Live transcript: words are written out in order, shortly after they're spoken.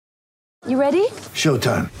You ready?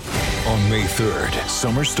 Showtime. On May 3rd,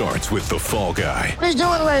 summer starts with The Fall Guy. Let's do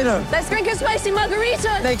it later. Let's drink a spicy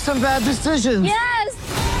margarita. Make some bad decisions.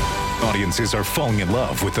 Yes! Audiences are falling in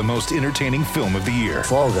love with the most entertaining film of the year.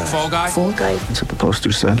 Fall Guy. Fall Guy? Fall guy. That's what the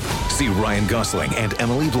poster said. See Ryan Gosling and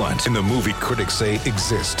Emily Blunt in the movie critics say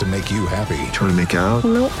exists to make you happy. Trying to make it out?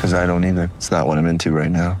 Nope. Because I don't either. It's not what I'm into right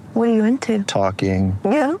now. What are you into? Talking.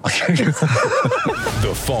 Yeah.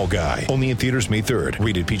 The Fall Guy. Only in theaters May 3rd.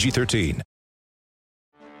 Rated PG-13.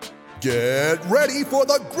 Get ready for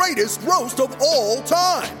the greatest roast of all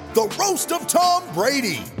time. The Roast of Tom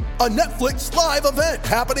Brady. A Netflix live event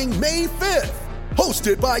happening May 5th.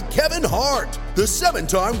 Hosted by Kevin Hart. The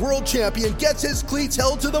 7-time world champion gets his cleats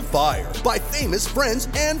held to the fire by famous friends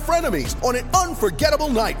and frenemies on an unforgettable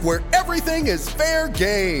night where everything is fair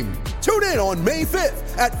game. Tune in on May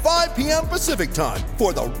 5th at 5 p.m. Pacific time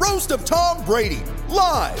for the Roast of Tom Brady.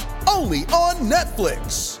 Live only on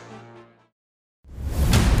Netflix.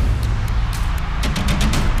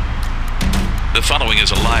 The following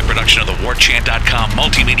is a live production of the WarChant.com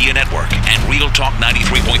Multimedia Network and Real Talk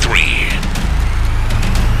 93.3.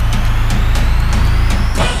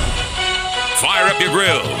 Fire up your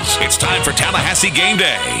grills. It's time for Tallahassee Game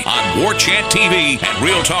Day on WarChant TV and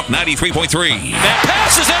Real Talk 93.3. That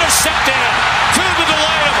pass is intercepted to the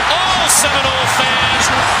delight of all Seminole fans.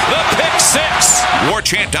 The pick six.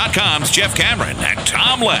 WarChant.com's Jeff Cameron and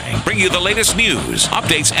Tom Lang bring you the latest news,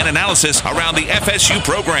 updates, and analysis around the FSU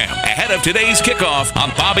program ahead of today's kickoff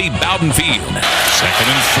on Bobby Bowden Field. 2nd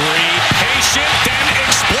and 3. Patient and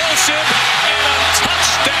explosive and a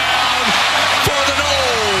touchdown for the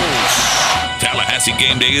Noles. Tallahassee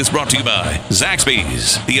Game Day is brought to you by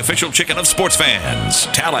Zaxby's, the official chicken of sports fans.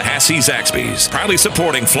 Tallahassee Zaxby's, proudly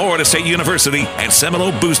supporting Florida State University and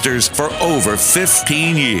Seminole Boosters for over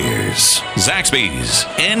 15 years. Zaxby's,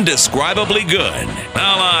 indescribably good.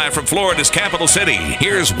 Now live from Florida's capital city,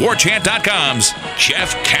 here's WarChant.com's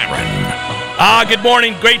Jeff Cameron. Good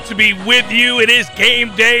morning. Great to be with you. It is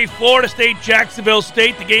game day. Florida State, Jacksonville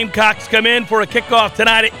State. The Gamecocks come in for a kickoff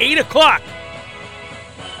tonight at 8 o'clock.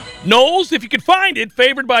 Noles, if you could find it,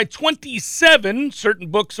 favored by 27.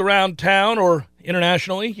 Certain books around town or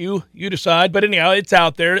internationally, you decide. But anyhow, it's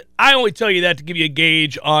out there. I only tell you that to give you a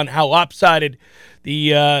gauge on how lopsided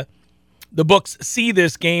the books see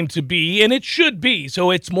this game to be, and it should be.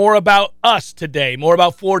 So it's more about us today, more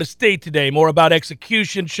about Florida State today, more about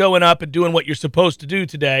execution, showing up and doing what you're supposed to do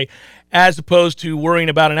today, as opposed to worrying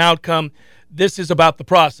about an outcome. This is about the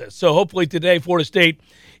process. So hopefully today Florida State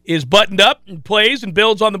is buttoned up and plays and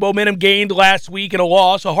builds on the momentum gained last week in a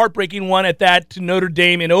loss, a heartbreaking one at that to Notre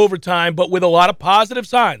Dame in overtime, but with a lot of positive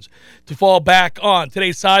signs to fall back on.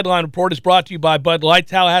 Today's Sideline Report is brought to you by Bud Light.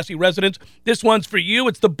 Tallahassee residents, this one's for you.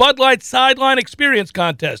 It's the Bud Light Sideline Experience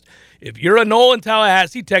Contest. If you're a Nole in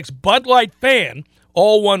Tallahassee, text Bud Light Fan,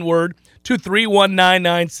 all one word, to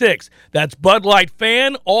 31996. That's Bud Light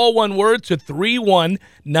Fan, all one word, to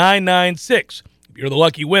 31996. If you're the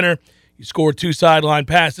lucky winner, you score 2 sideline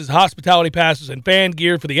passes, hospitality passes, and fan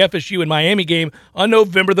gear for the FSU and Miami game on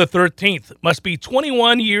November the 13th. Must be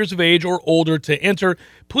 21 years of age or older to enter.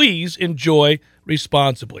 Please enjoy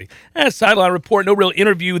responsibly. As Sideline Report, no real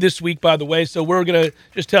interview this week, by the way, so we're going to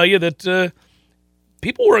just tell you that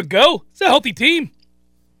people were a go. It's a healthy team.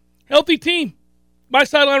 Healthy team. My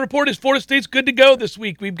Sideline Report is Florida State's good to go this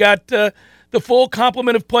week. We've got the full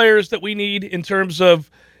complement of players that we need in terms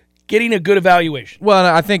of getting a good evaluation. Well,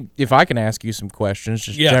 I think if I can ask you some questions,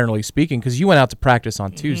 just generally speaking, because you went out to practice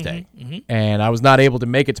on Tuesday, and I was not able to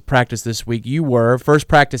make it to practice this week. You were. First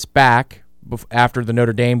practice back after the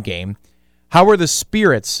Notre Dame game. How were the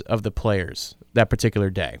spirits of the players that particular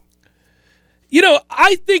day? You know,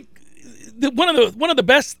 I think that one of the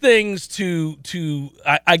best things to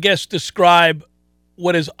I guess describe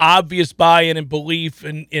what is obvious buy-in and belief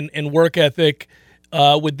and work ethic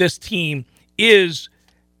with this team is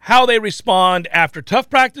how they respond after tough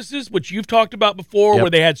practices, which you've talked about before, where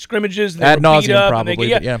they had scrimmages and they were beat up.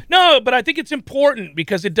 Probably, No, but I think it's important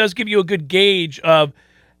because it does give you a good gauge of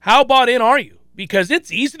how bought in are you. Because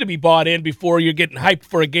it's easy to be bought in before you're getting hyped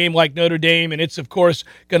for a game like Notre Dame, and it's, of course,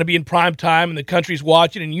 going to be in prime time, and the country's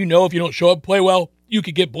watching, and you know if you don't show up, play well, you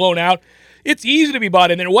could get blown out. It's easy to be bought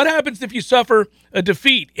in there. What happens if you suffer a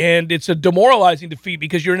defeat, and it's a demoralizing defeat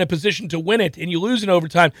because you're in a position to win it, and you lose in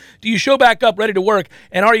overtime? Do you show back up ready to work,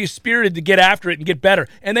 and are you spirited to get after it and get better?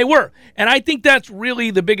 And they were. And I think that's really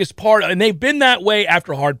the biggest part, and they've been that way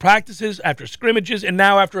after hard practices, after scrimmages, and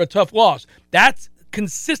now after a tough loss. That's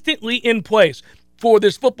consistently in place for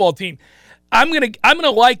this football team. I'm gonna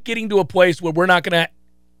like getting to a place where we're not gonna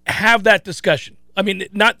have that discussion. I mean,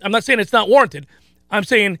 I'm not saying it's not warranted. I'm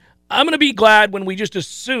saying I'm going to be glad when we just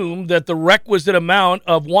assume that the requisite amount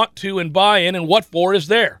of want to and buy-in and what for is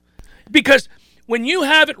there. Because when you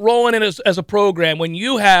have it rolling in as a program, when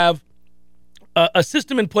you have a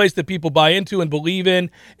system in place that people buy into and believe in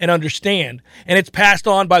and understand, and it's passed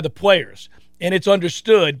on by the players, and it's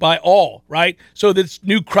understood by all, right? So this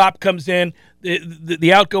new crop comes in,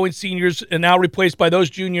 the outgoing seniors are now replaced by those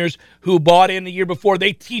juniors who bought in the year before.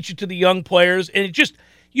 They teach it to the young players, and it just,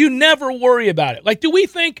 you never worry about it. Like, do we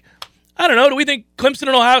think Clemson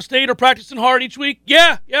and Ohio State are practicing hard each week?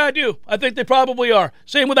 Yeah, I do. I think they probably are.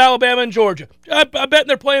 Same with Alabama and Georgia. I bet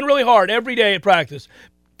they're playing really hard every day at practice.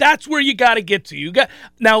 That's where you got to get to.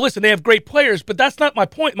 Now, listen, they have great players, but that's not my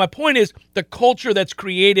point. My point is the culture that's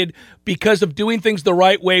created because of doing things the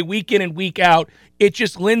right way week in and week out. It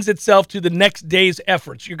just lends itself to the next day's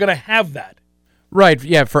efforts. You're going to have that. Right.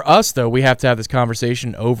 Yeah. For us, though, we have to have this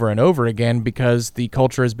conversation over and over again because the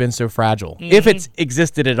culture has been so fragile, if it's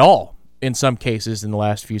existed at all in some cases in the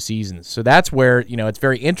last few seasons. So that's where, it's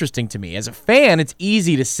very interesting to me. As a fan, it's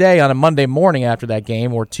easy to say on a Monday morning after that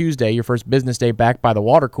game or Tuesday, your first business day back by the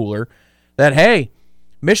water cooler, that, hey,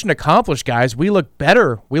 mission accomplished, guys. We look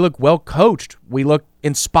better. We look well coached. We look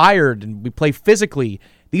inspired, and we play physically.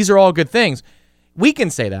 These are all good things. We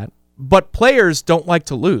can say that, but players don't like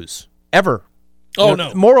to lose, ever. Oh,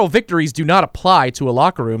 no. Moral victories do not apply to a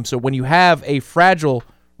locker room, so when you have a fragile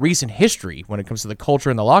recent history when it comes to the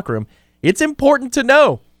culture in the locker room, it's important to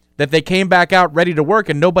know that they came back out ready to work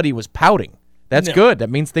and nobody was pouting. That's good.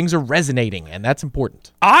 That means things are resonating, and that's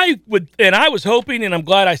important. I was hoping, and I'm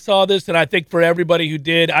glad I saw this, and I think for everybody who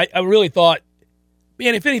did, I really thought,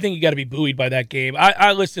 man, if anything, you got to be buoyed by that game.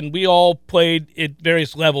 Listen, we all played at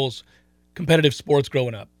various levels competitive sports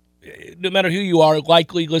growing up. No matter who you are,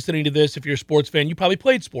 likely listening to this, if you're a sports fan, you probably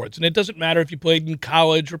played sports. And it doesn't matter if you played in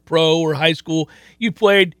college or pro or high school. You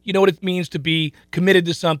played, you know what it means to be committed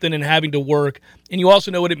to something and having to work. And you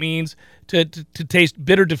also know what it means to taste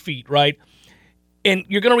bitter defeat, right? And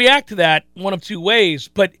you're going to react to that one of two ways.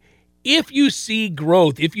 But if you see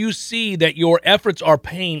growth, if you see that your efforts are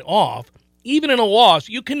paying off, even in a loss,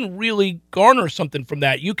 you can really garner something from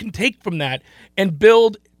that. You can take from that and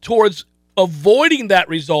build towards avoiding that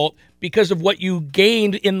result because of what you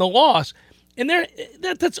gained in the loss. And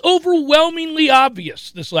that's overwhelmingly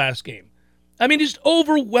obvious this last game. I mean, just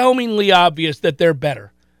overwhelmingly obvious that they're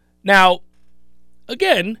better. Now,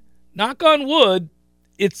 again, knock on wood,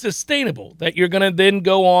 it's sustainable that you're going to then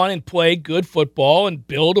go on and play good football and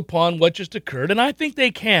build upon what just occurred. And I think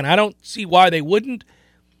they can. I don't see why they wouldn't.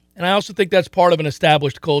 And I also think that's part of an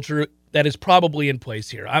established culture that is probably in place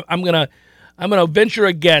here. I'm going to venture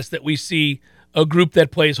a guess that we see a group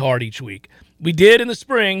that plays hard each week. We did in the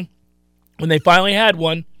spring when they finally had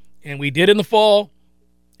one, and we did in the fall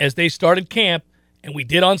as they started camp, and we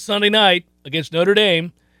did on Sunday night against Notre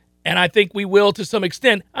Dame, and I think we will to some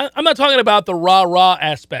extent. I'm not talking about the rah-rah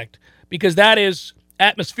aspect because that is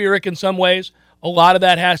atmospheric in some ways. A lot of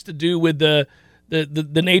that has to do with the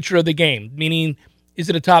nature of the game, meaning is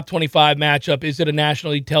it a top 25 matchup? Is it a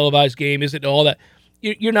nationally televised game? Is it all that?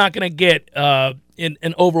 You're not going to get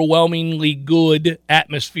an overwhelmingly good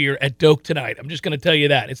atmosphere at Doak tonight. I'm just going to tell you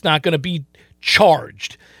that. It's not going to be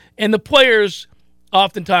charged. And the players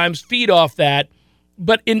oftentimes feed off that.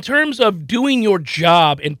 But in terms of doing your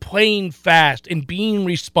job and playing fast and being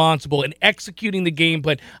responsible and executing the game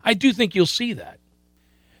plan, I do think you'll see that.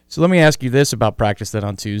 So let me ask you this about practice then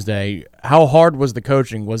on Tuesday. How hard was the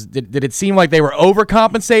coaching? Did it seem like they were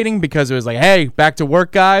overcompensating because it was like, hey, back to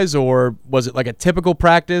work, guys? Or was it like a typical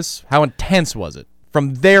practice? How intense was it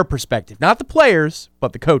from their perspective? Not the players,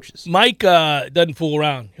 but the coaches. Mike doesn't fool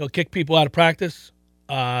around. He'll kick people out of practice.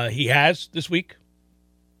 He has this week.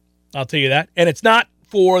 I'll tell you that. And it's not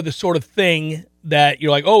for the sort of thing that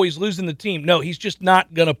you're like, oh, he's losing the team. No, he's just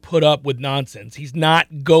not going to put up with nonsense. He's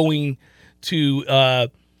not going to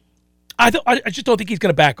I just don't think he's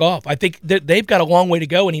going to back off. I think that they've got a long way to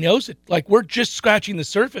go, and he knows it. Like, we're just scratching the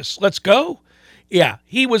surface. Let's go. Yeah,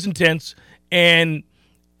 he was intense, and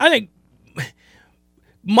I think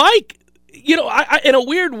Mike, in a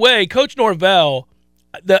weird way, Coach Norvell,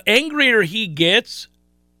 the angrier he gets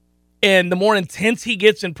and the more intense he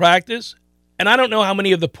gets in practice, and I don't know how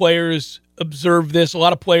many of the players observe this. A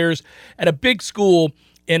lot of players at a big school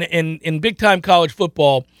in big-time college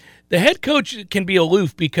football, the head coach can be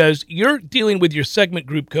aloof because you're dealing with your segment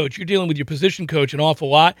group coach, you're dealing with your position coach an awful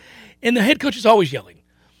lot, and the head coach is always yelling.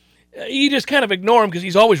 You just kind of ignore him because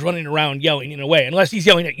he's always running around yelling in a way, unless he's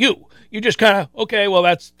yelling at you. You just kind of, okay, well,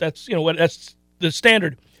 that's that's the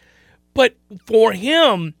standard. But for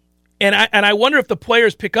him, and I wonder if the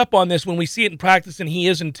players pick up on this when we see it in practice and he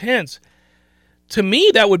is intense, to me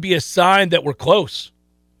that would be a sign that we're close.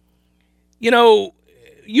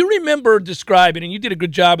 You remember describing, and you did a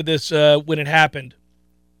good job of this when it happened.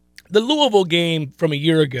 The Louisville game from a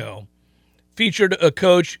year ago featured a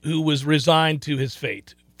coach who was resigned to his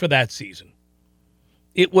fate for that season.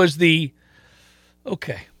 It was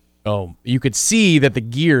okay. Oh, you could see that the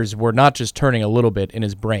gears were not just turning a little bit in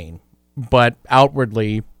his brain, but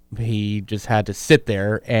outwardly he just had to sit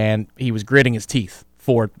there and he was gritting his teeth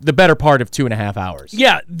for the better part of 2.5 hours.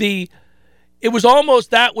 Yeah, it was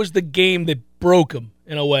almost that was the game that broke him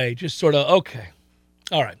in a way. Just sort of, okay,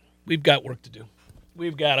 all right, we've got work to do.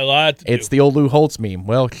 We've got a lot to do. It's the old Lou Holtz meme.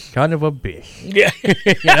 Well, kind of a bit. Yeah.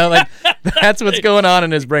 That's what's going on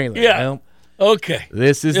in his brain. Like, yeah. Well, okay.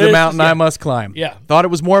 This is the mountain I must climb. Yeah. Thought it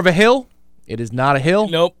was more of a hill. It is not a hill.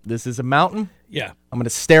 Nope. This is a mountain. Yeah. I'm going to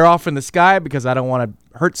stare off in the sky because I don't want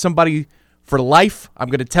to hurt somebody for life. I'm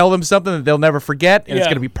going to tell them something that they'll never forget, and it's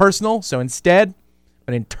going to be personal. So instead,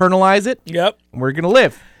 I'm going to internalize it. Yep. And we're going to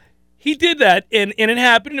live. He did that, and it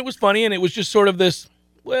happened, and it was funny, and it was just sort of this,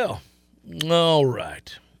 well, all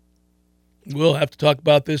right. We'll have to talk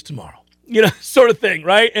about this tomorrow. Sort of thing,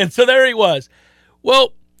 right? And so there he was.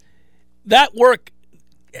 Well, that work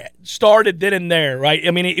started then and there, right?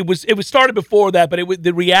 I mean, it was started before that, but it was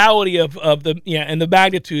the reality of the and the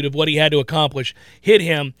magnitude of what he had to accomplish hit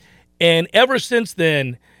him, and ever since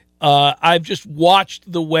then, I've just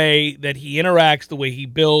watched the way that he interacts, the way he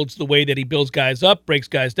builds, the way that he builds guys up, breaks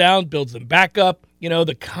guys down, builds them back up.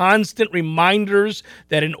 The constant reminders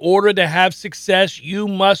that in order to have success, you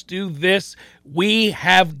must do this. We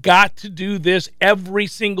have got to do this every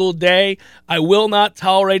single day. I will not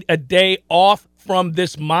tolerate a day off from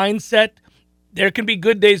this mindset. There can be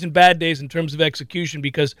good days and bad days in terms of execution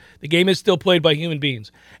because the game is still played by human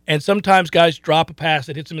beings. And sometimes guys drop a pass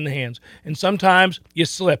that hits them in the hands. And sometimes you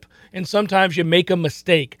slip. And sometimes you make a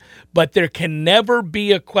mistake. But there can never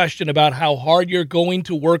be a question about how hard you're going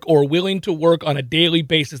to work or willing to work on a daily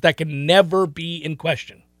basis. That can never be in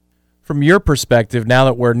question. From your perspective, now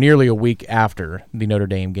that we're nearly a week after the Notre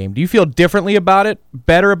Dame game, do you feel differently about it,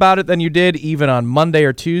 better about it than you did even on Monday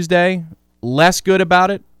or Tuesday? Less good about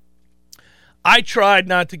it? I tried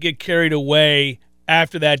not to get carried away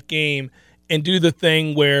after that game and do the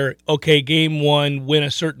thing where, okay, game 1 went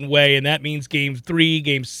a certain way, and that means game 3,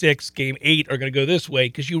 game 6, game 8 are going to go this way,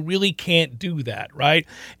 because you really can't do that, right?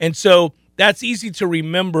 And so that's easy to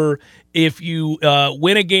remember if you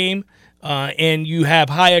win a game and you have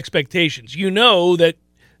high expectations. You know that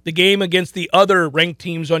the game against the other ranked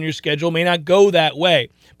teams on your schedule may not go that way.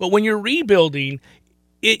 But when you're rebuilding,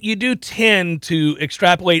 you do tend to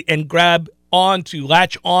extrapolate and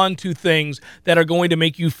latch on to things that are going to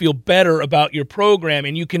make you feel better about your program,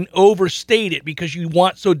 and you can overstate it because you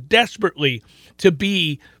want so desperately to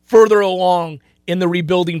be further along in the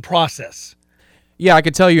rebuilding process. Yeah, I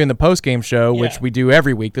could tell you in the postgame show, which we do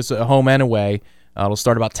every week, this is a home and away. It'll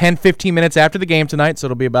start about 10, 15 minutes after the game tonight, so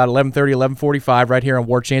it'll be about 11:30, 11:45 right here on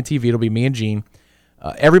War Chant TV. It'll be me and Gene.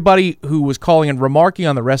 Everybody who was calling and remarking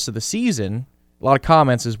on the rest of the season, a lot of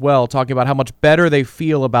comments as well, talking about how much better they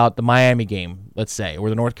feel about the Miami game, let's say, or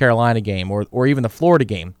the North Carolina game, or even the Florida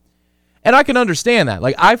game. And I can understand that.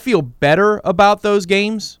 Like, I feel better about those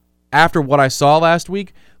games after what I saw last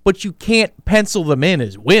week, but you can't pencil them in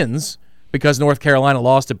as wins because North Carolina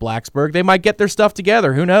lost at Blacksburg. They might get their stuff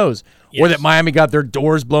together. Who knows? Yes. Or that Miami got their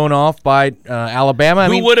doors blown off by Alabama.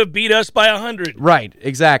 Who would have beat us by 100? Right,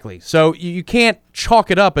 exactly. So you can't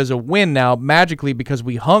chalk it up as a win now magically because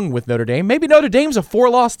we hung with Notre Dame. Maybe Notre Dame's a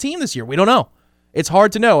 4-loss team this year. We don't know. It's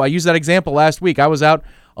hard to know. I used that example last week. I was out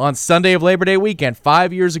on Sunday of Labor Day weekend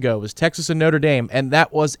 5 years ago. It was Texas and Notre Dame, and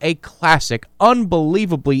that was a classic,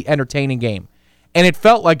 unbelievably entertaining game. And it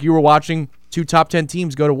felt like you were watching two top 10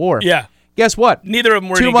 teams go to war. Yeah. Guess what? Neither of them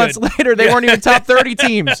were 2 months later, they weren't even top 30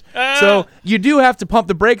 teams. So you do have to pump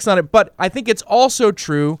the brakes on it. But I think it's also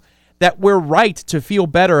true that we're right to feel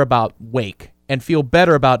better about Wake and feel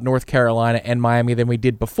better about North Carolina and Miami than we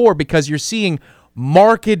did before because you're seeing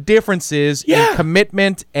marked differences in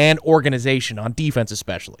commitment and organization on defense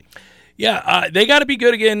especially. Yeah, they got to be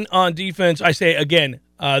good again on defense. I say again.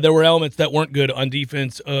 There were elements that weren't good on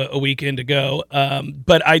defense a weekend ago,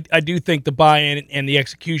 but I do think the buy-in and the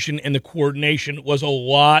execution and the coordination was a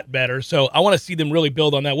lot better. So I want to see them really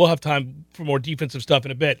build on that. We'll have time for more defensive stuff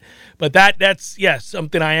in a bit, but that's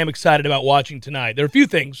something I am excited about watching tonight. There are a few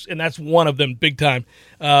things, and that's one of them, big time.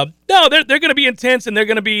 No, they're going to be intense, and they're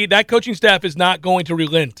going to be that coaching staff is not going to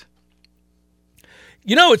relent.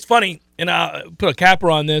 You know, it's funny, and I'll put a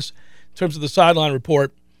capper on this in terms of the sideline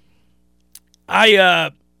report.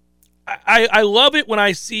 I love it when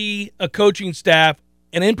I see a coaching staff,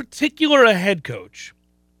 and in particular a head coach,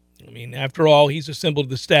 I mean, after all, he's assembled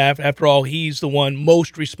the staff. After all, he's the one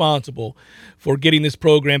most responsible for getting this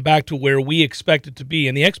program back to where we expect it to be.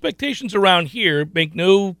 And the expectations around here, make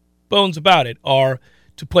no bones about it, are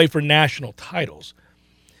to play for national titles.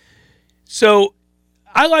 So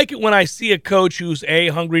I like it when I see a coach who's, A,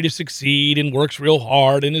 hungry to succeed and works real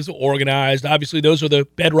hard and is organized. Obviously, those are the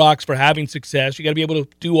bedrocks for having success. You got to be able to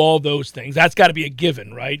do all those things. That's got to be a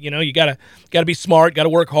given, right? You know, you got to be smart, got to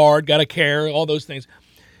work hard, got to care, all those things.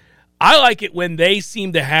 I like it when they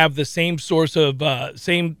seem to have the same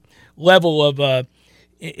same level of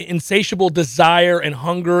insatiable desire and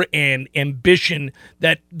hunger and ambition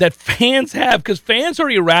that fans have, because fans are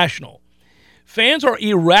irrational. Fans are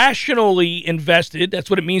irrationally invested. That's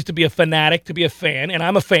what it means to be a fanatic, to be a fan, and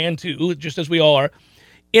I'm a fan too, just as we all are,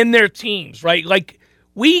 in their teams, right? Like,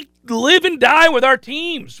 we live and die with our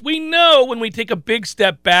teams. We know when we take a big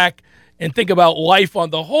step back and think about life on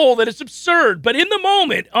the whole that it's absurd. But in the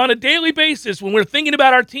moment, on a daily basis, when we're thinking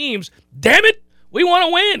about our teams, damn it, we want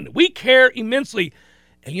to win. We care immensely.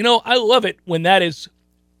 And, you know, I love it when that is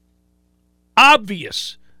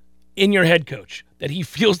obvious in your head coach, that he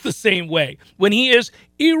feels the same way. When he is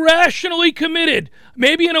irrationally committed,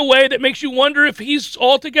 maybe in a way that makes you wonder if he's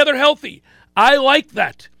altogether healthy. I like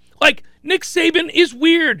that. Like, Nick Saban is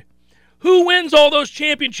weird. Who wins all those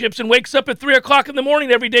championships and wakes up at 3 o'clock in the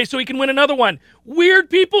morning every day so he can win another one? Weird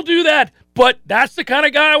people do that, but that's the kind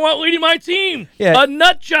of guy I want leading my team. Yeah. A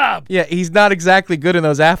nut job. Yeah, he's not exactly good in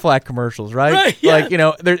those Aflac commercials, right? Right, yeah. Like, you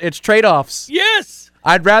know, it's trade-offs. Yes.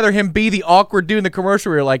 I'd rather him be the awkward dude in the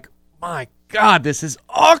commercial where you're like, my God, this is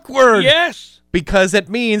awkward. Yes. Because it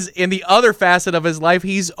means in the other facet of his life,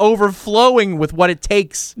 he's overflowing with what it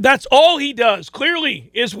takes. That's all he does, clearly,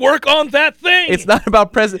 is work on that thing. It's not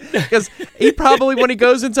about present. Because he probably, when he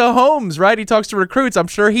goes into homes, right, he talks to recruits, I'm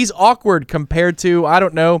sure he's awkward compared to, I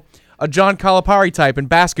don't know, a John Calipari type in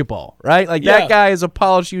basketball, right? Like, that guy is a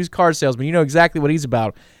polished used car salesman. You know exactly what he's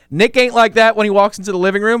about. Nick ain't like that when he walks into the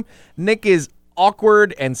living room. Nick is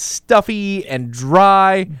awkward and stuffy and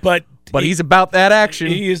dry. But he's about that action.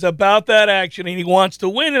 He is about that action, and he wants to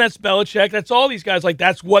win, and that's Belichick. That's all these guys. Like,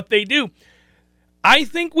 that's what they do. I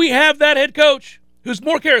think we have that head coach who's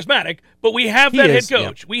more charismatic, but we have that head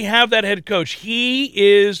coach. Yeah. We have that head coach. He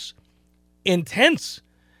is intense.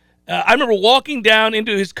 I remember walking down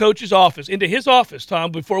into his coach's office,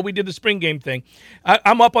 Tom, before we did the spring game thing.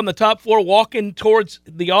 I'm up on the top floor walking towards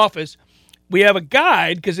the office. We have a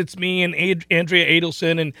guide because it's me and Andrea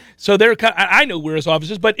Adelson, and so I know where his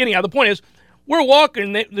office is. But anyhow, the point is, we're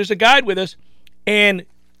walking. There's a guide with us, and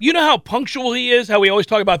you know how punctual he is. How we always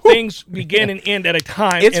talk about things begin and end at a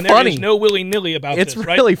time. It's and funny. There's no willy-nilly about this. It's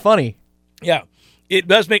really funny. Yeah, it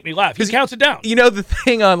does make me laugh. He counts it down. You know the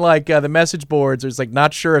thing on like the message boards? There's like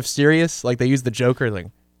not sure if serious. Like they use the Joker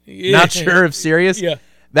thing. Yeah. Not sure if serious. Yeah.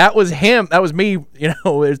 That was him. That was me. You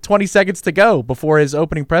know, it was 20 seconds to go before his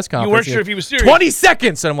opening press conference. You weren't sure if he was serious. 20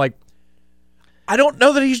 seconds. And I'm like, I don't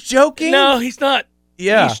know that he's joking. No, he's not.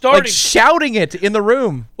 Yeah. He's starting. Like shouting it in the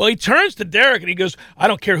room. Well, he turns to Derek and he goes, I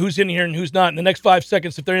don't care who's in here and who's not. In the next 5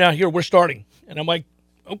 seconds, if they're not here, we're starting. And I'm like,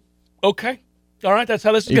 oh, okay. All right, that's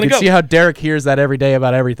how this is going to go. You can see how Derek hears that every day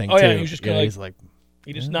about everything, too. Yeah, he's just kind of he's like,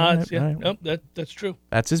 he just nods. Right. Nope, that's true.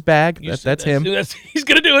 That's his bag. That's him. He's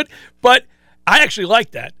going to do it. But I actually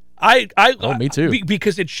like that. Me too.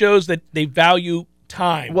 Because it shows that they value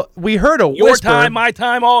time. Well, we heard a whisper. Your time, my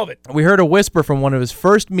time, all of it. We heard a whisper from one of his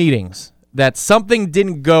first meetings that something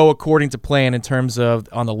didn't go according to plan in terms of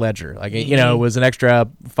on the ledger. Like, you know, it was an extra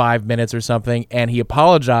 5 minutes or something, and he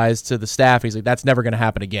apologized to the staff. He's like, that's never going to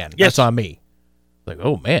happen again. Yes. That's on me. Like,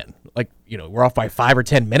 oh, man. Like, you know, we're off by 5 or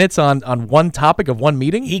 10 minutes on one topic of one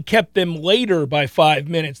meeting? He kept them later by 5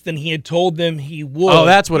 minutes than he had told them he would. Oh,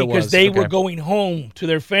 that's what it was. Because they were going home to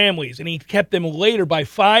their families, and he kept them later by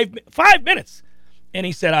 5 minutes. And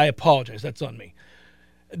he said, I apologize. That's on me.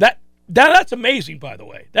 That's amazing, by the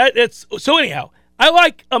way. So anyhow, I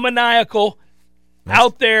like a maniacal,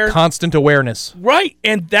 out there. Constant awareness. Right,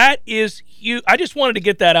 and that is huge. I just wanted to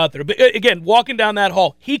get that out there. But again, walking down that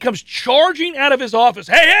hall, he comes charging out of his office.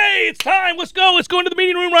 Hey, it's time. Let's go. Let's go into the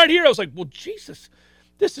meeting room right here. I was like, well, Jesus,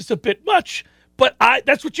 this is a bit much. But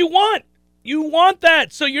that's what you want. You want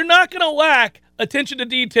that. So you're not going to lack attention to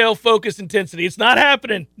detail, focus, intensity. It's not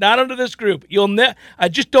happening. Not under this group. I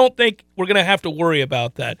just don't think we're going to have to worry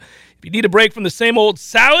about that. If you need a break from the same old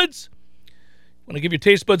salads, want to give your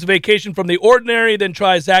taste buds a vacation from the ordinary, then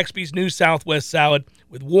try Zaxby's new Southwest salad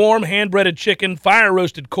with warm hand-breaded chicken,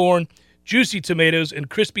 fire-roasted corn, juicy tomatoes, and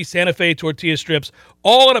crispy Santa Fe tortilla strips,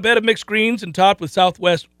 all on a bed of mixed greens and topped with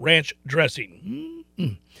Southwest ranch dressing.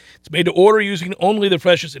 It's made to order using only the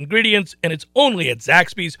freshest ingredients, and it's only at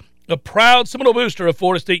Zaxby's. a proud Seminole booster of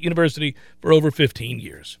Florida State University for over 15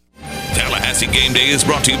 years. Tallahassee Game Day is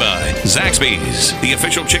brought to you by Zaxby's, the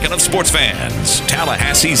official chicken of sports fans.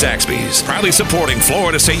 Tallahassee Zaxby's, proudly supporting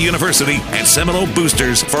Florida State University and Seminole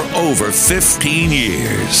boosters for over 15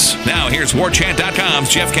 years. Now here's WarChant.com's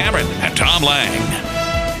Jeff Cameron and Tom Lang.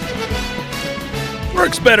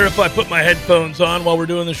 Works better if I put my headphones on while we're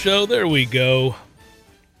doing the show. There we go.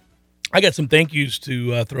 I got some thank yous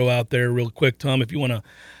to throw out there real quick, Tom, if you want to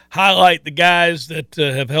highlight the guys that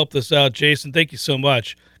have helped us out. Jason, thank you so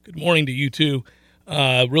much. Good morning to you, too.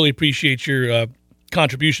 Really appreciate your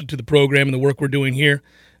contribution to the program and the work we're doing here.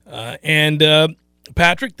 And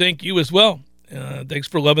Patrick, thank you as well. Thanks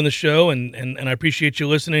for loving the show, and I appreciate you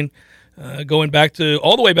listening. Going back to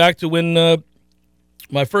all the way back to when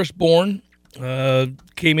my firstborn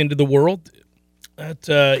came into the world.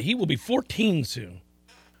 He will be 14 soon.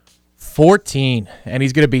 14, and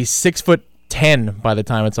he's going to be 6'10" by the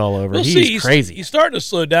time it's all over. He's crazy. He's starting to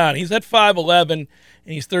slow down. He's at 5'11", and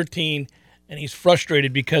he's 13, and he's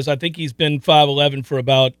frustrated because I think he's been 5'11" for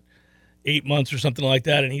about 8 months or something like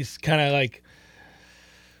that, and he's kind of like,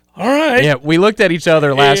 all right. Yeah, we looked at each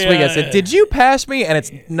other last week. I said, did you pass me? And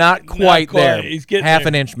it's not quite there. He's getting half there.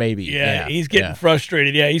 An inch maybe. Yeah, he's getting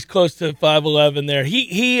frustrated. Yeah, he's close to 5'11" there.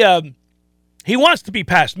 He wants to be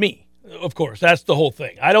past me, of course. That's the whole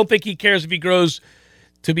thing. I don't think he cares if he grows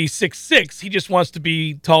to be 6'6". He just wants to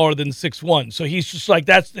be taller than 6'1". So he's just like,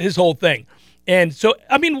 that's his whole thing. And so,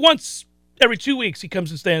 I mean, once every 2 weeks, he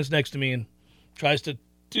comes and stands next to me and tries to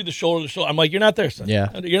do the shoulder to shoulder. I'm like, you're not there, son.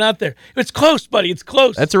 Yeah. You're not there. It's close, buddy. It's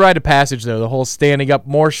close. That's a rite of passage, though. The whole standing up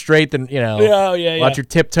more straight than, watch your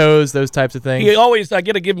tiptoes, those types of things. He always, I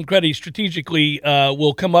got to give him credit, he strategically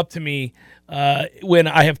will come up to me when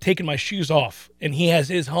I have taken my shoes off, and he has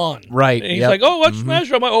his on. Right. And he's like, oh, let's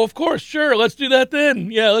measure. I'm like, oh, of course, sure, let's do that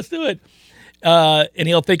then. Yeah, let's do it. And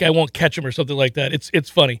he'll think I won't catch him or something like that. It's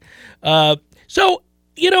funny. So,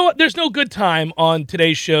 there's no good time on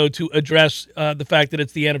today's show to address the fact that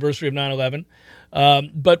it's the anniversary of 9/11,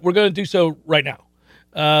 but we're going to do so right now.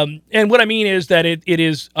 And what I mean is that it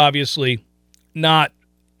is obviously not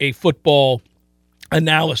a football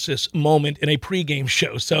analysis moment in a pregame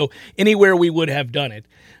show. So anywhere we would have done it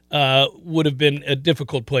would have been a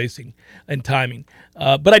difficult placing and timing.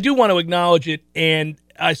 But I do want to acknowledge it, and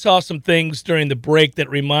I saw some things during the break that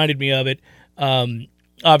reminded me of it.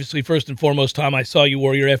 Obviously, first and foremost, Tom, I saw you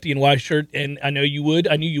wore your FDNY shirt, and I know you would.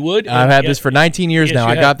 I knew you would. I've had this for 19 years now.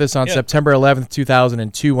 I got this on Yeah. September 11th,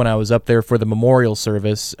 2002, when I was up there for the memorial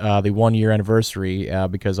service, the 1 year anniversary,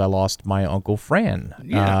 because I lost my Uncle Fran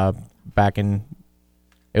back in.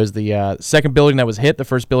 It was the second building that was hit, the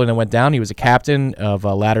first building that went down. He was a captain of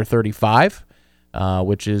Ladder 35,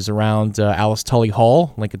 which is around Alice Tully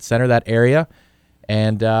Hall, Lincoln Center, that area.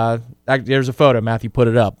 And there's a photo. Matthew put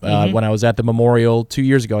it up when I was at the memorial 2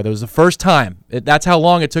 years ago. That was the first time. That's how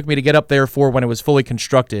long it took me to get up there for when it was fully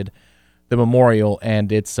constructed, the memorial, and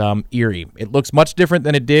it's eerie. It looks much different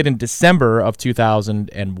than it did in December of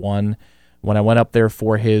 2001 when I went up there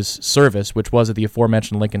for his service, which was at the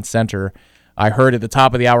aforementioned Lincoln Center. I heard at the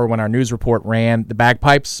top of the hour when our news report ran the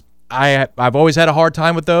bagpipes. I've always had a hard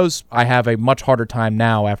time with those. I have a much harder time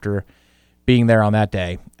now after being there on that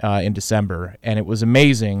day in December, and it was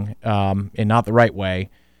amazing in not the right way.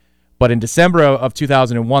 But in December of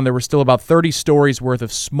 2001, there were still about 30 stories worth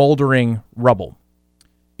of smoldering rubble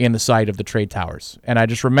in the site of the trade towers. And I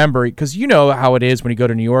just remember, because you know how it is when you go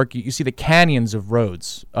to New York, you see the canyons of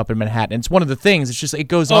roads up in Manhattan. And it's one of the things, it's just, it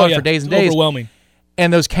goes on for days and days. Overwhelming.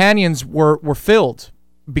 And those canyons were filled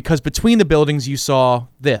because between the buildings you saw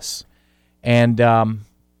this. And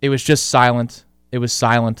it was just silent. It was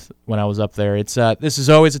silent when I was up there. It's this is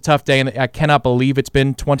always a tough day, and I cannot believe it's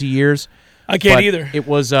been 20 years. I can't either. It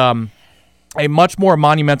was a much more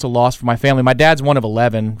monumental loss for my family. My dad's one of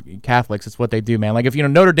 11 Catholics. It's what they do, man. Like if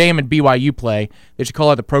Notre Dame and BYU play, they should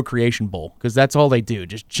call it the Procreation Bowl because that's all they do,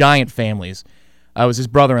 just giant families. I was his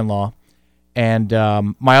brother-in-law, and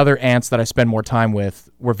my other aunts that I spend more time with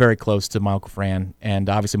were very close to my Uncle Fran, and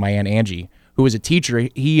obviously my Aunt Angie, who was a teacher.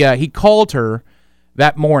 He called her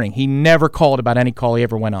that morning. He never called about any call he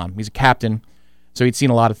ever went on. He's a captain, so he'd seen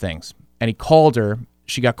a lot of things. And he called her.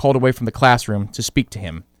 She got called away from the classroom to speak to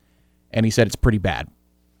him. And he said it's pretty bad.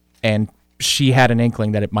 And she had an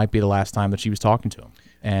inkling that it might be the last time that she was talking to him.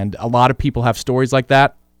 And a lot of people have stories like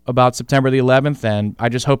that about September the 11th, and I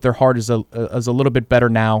just hope their heart is a little bit better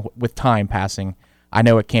now with time passing. I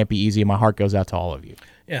know it can't be easy, and my heart goes out to all of you.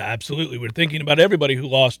 Yeah, absolutely. We're thinking about everybody who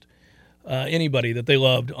lost anybody that they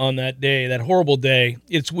loved on that day, that horrible day.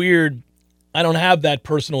 It's weird I don't have that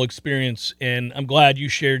personal experience, and I'm glad you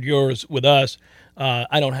shared yours with us.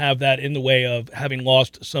 I don't have that in the way of having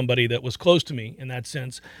lost somebody that was close to me in that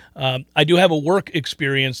sense. I do have a work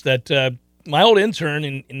experience that my old intern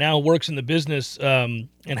and now works in the business and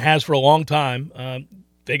has for a long time.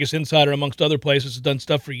 Vegas Insider, amongst other places, has done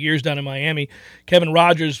stuff for years down in Miami. Kevin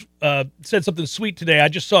Rogers said something sweet today. I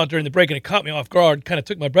just saw it during the break, and it caught me off guard, kind of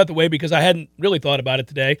took my breath away because I hadn't really thought about it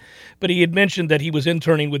today. But he had mentioned that he was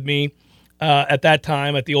interning with me at that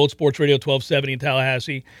time at the old Sports Radio 1270 in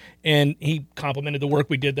Tallahassee, and he complimented the work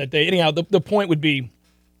we did that day. Anyhow, the point would be,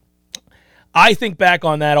 I think back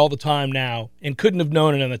on that all the time now and couldn't have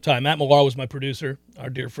known it at the time. Matt Millar was my producer, our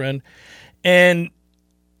dear friend, and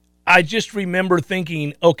I just remember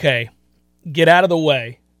thinking, okay, get out of the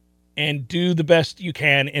way and do the best you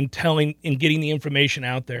can in telling and getting the information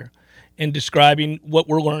out there and describing what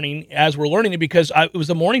we're learning as we're learning it, because it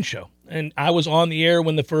was a morning show and I was on the air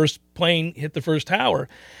when the first plane hit the first tower.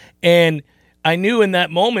 And I knew in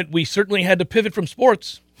that moment we certainly had to pivot from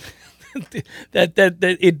sports,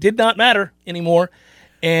 that it did not matter anymore.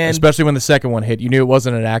 And especially when the second one hit, you knew it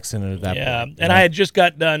wasn't an accident at that point. Yeah, and I had just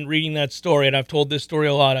got done reading that story, and I've told this story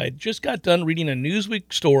a lot. I had just got done reading a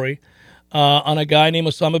Newsweek story on a guy named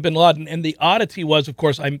Osama bin Laden, and the oddity was, of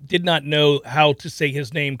course, I did not know how to say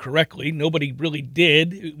his name correctly. Nobody really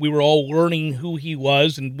did. We were all learning who he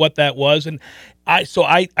was and what that was, and I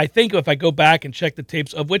think if I go back and check the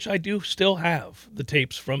tapes, of which I do still have the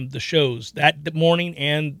tapes from the shows that morning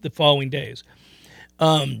and the following days,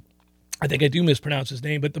 I think I do mispronounce his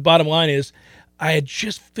name, but the bottom line is I had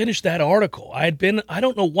just finished that article. I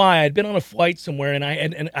don't know why, I had been on a flight somewhere, and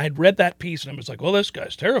I had read that piece, and I was like, well, this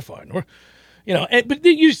guy's terrifying. Or, but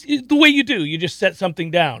the way you do, you just set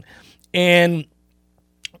something down. And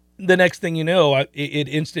the next thing you know, it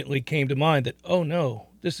instantly came to mind that, oh, no,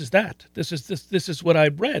 this is that. This is what I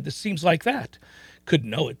read. This seems like that.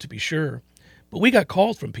 Couldn't know it, to be sure. But we got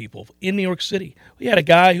calls from people in New York City. We had a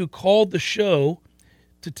guy who called the show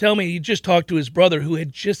to tell me he just talked to his brother who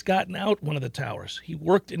had just gotten out one of the towers. He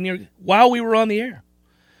worked in near while we were on the air.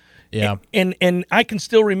 Yeah. And I can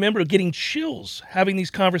still remember getting chills having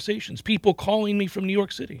these conversations, people calling me from New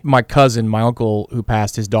York City. My cousin, my uncle who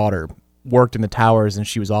passed, his daughter, worked in the towers, and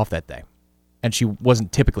she was off that day. And she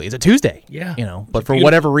wasn't typically, it's a Tuesday. Yeah. But for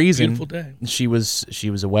whatever reason, day. she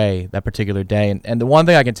was away that particular day. And the one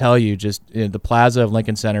thing I can tell you, just the plaza of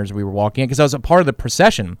Lincoln Center as we were walking in, because I was a part of the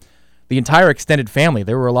procession, the entire extended family,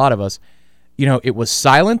 there were a lot of us, it was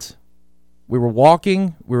silent. We were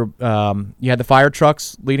walking. You had the fire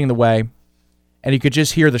trucks leading the way, and you could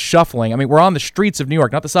just hear the shuffling. I mean, we're on the streets of New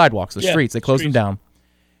York, not the sidewalks, the streets. They closed them down.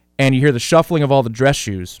 And you hear the shuffling of all the dress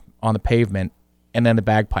shoes on the pavement, and then the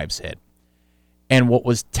bagpipes hit. And what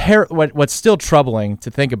was what's still troubling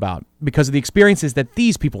to think about, because of the experiences that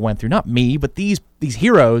these people went through, not me, but these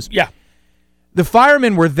heroes. Yeah. The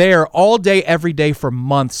firemen were there all day, every day for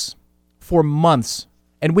months.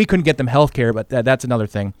 And we couldn't get them health care, but that's another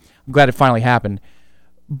thing. I'm glad it finally happened.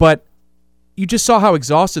 But you just saw how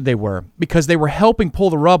exhausted they were because they were helping pull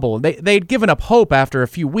the rubble. They'd given up hope after a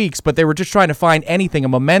few weeks, but they were just trying to find anything, a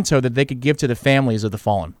memento that they could give to the families of the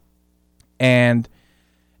fallen. And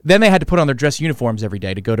then they had to put on their dress uniforms every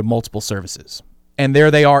day to go to multiple services. And there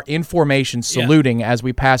they are in formation, saluting as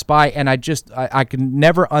we pass by. And I can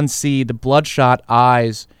never unsee the bloodshot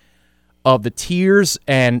eyes of the tears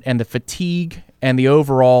and the fatigue and the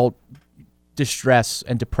overall distress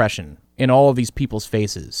and depression in all of these people's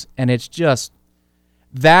faces. And it's just,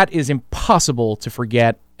 that is impossible to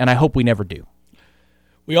forget, and I hope we never do.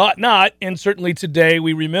 We ought not, and certainly today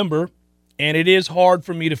we remember, and it is hard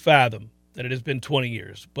for me to fathom that it has been 20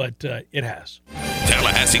 years, but it has.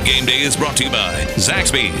 Tallahassee Game Day is brought to you by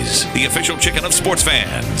Zaxby's, the official chicken of sports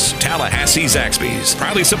fans. Tallahassee Zaxby's,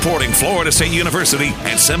 proudly supporting Florida State University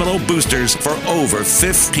and Seminole Boosters for over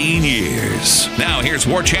 15 years. Now here's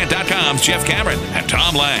WarChant.com's Jeff Cameron and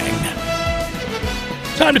Tom Lang.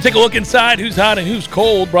 Time to take a look inside who's hot and who's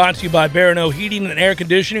cold, brought to you by Barano Heating and Air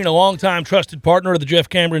Conditioning, a longtime trusted partner of the Jeff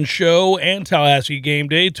Cameron Show and Tallahassee Game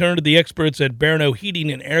Day. Turn to the experts at Barano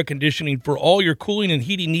Heating and Air Conditioning for all your cooling and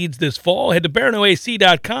heating needs this fall. Head to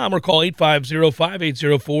BaranoAC.com or call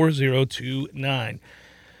 850-580-4029.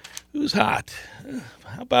 Who's hot?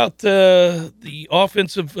 How about the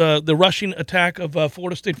offensive, the rushing attack of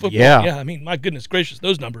Florida State football? Yeah, I mean, my goodness gracious,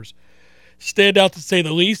 those numbers stand out to say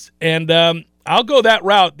the least. And I'll go that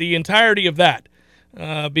route, the entirety of that,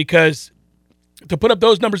 because to put up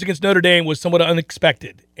those numbers against Notre Dame was somewhat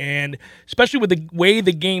unexpected. And especially with the way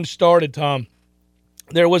the game started, Tom,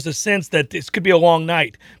 there was a sense that this could be a long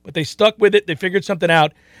night. But they stuck with it, they figured something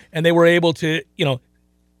out, and they were able to,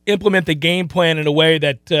 implement the game plan in a way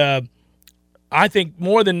that I think,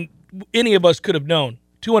 more than any of us could have known.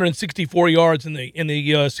 264 yards in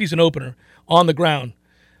the season opener on the ground,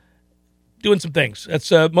 doing some things.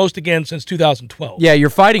 That's most again since 2012. Yeah, you're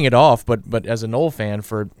fighting it off, but as a Nole fan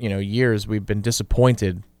for years, we've been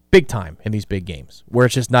disappointed big time in these big games where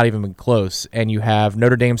it's just not even been close. And you have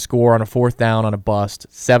Notre Dame score on a 4th down on a bust,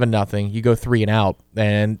 7-0. You go 3 and out,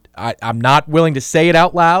 and I'm not willing to say it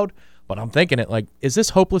out loud, but I'm thinking it like, is this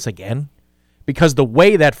hopeless again? Because the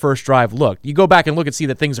way that first drive looked, you go back and look and see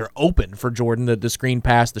that things are open for Jordan, the screen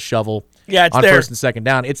pass, the shovel it's on there. 1st and 2nd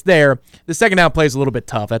down. It's there. The 2nd down play is a little bit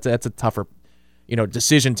tough. That's a tougher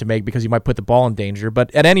decision to make because you might put the ball in danger.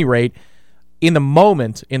 But at any rate, in the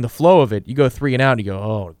moment, in the flow of it, you go 3 and out and you go,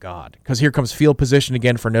 oh, God. Because here comes field position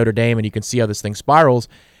again for Notre Dame, and you can see how this thing spirals.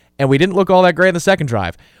 And we didn't look all that great in the second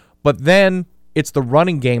drive. But then it's the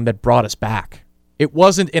running game that brought us back. It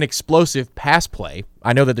wasn't an explosive pass play.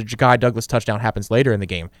 I know that the Ja'Kai Douglas touchdown happens later in the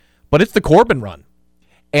game, but it's the Corbin run.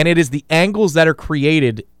 And it is the angles that are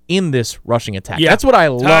created in this rushing attack. Yeah. That's what I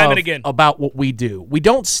love again about what we do. We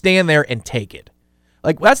don't stand there and take it.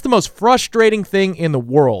 Like, that's the most frustrating thing in the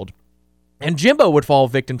world. And Jimbo would fall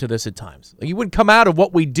victim to this at times. Like, he would come out of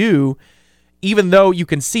what we do, even though you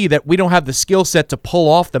can see that we don't have the skill set to pull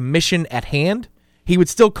off the mission at hand. He would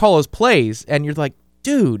still call his plays, and you're like,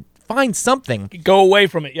 dude, find something. Go away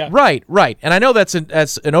from it, yeah. Right. And I know that's an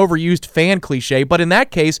overused fan cliche, but in that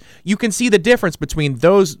case, you can see the difference between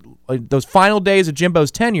those final days of Jimbo's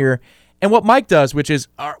tenure and what Mike does, which is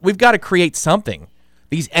we've got to create something.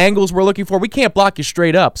 These angles we're looking for, we can't block you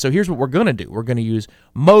straight up. So here's what we're going to do. We're going to use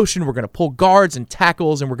motion. We're going to pull guards and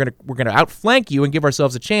tackles, and we're going to outflank you and give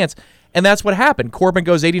ourselves a chance. And that's what happened. Corbin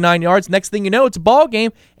goes 89 yards. Next thing you know, it's a ball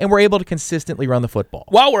game, and we're able to consistently run the football.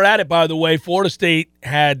 While we're at it, by the way, Florida State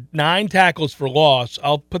had 9 tackles for loss.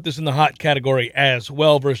 I'll put this in the hot category as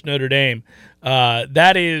well versus Notre Dame.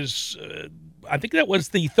 That is, I think that was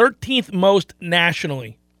the 13th most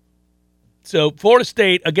nationally. So Florida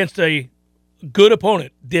State against a good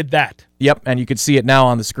opponent did that. Yep, and you can see it now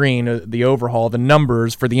on the screen, the overhaul, the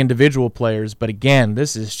numbers for the individual players. But again,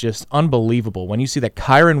 this is just unbelievable. When you see that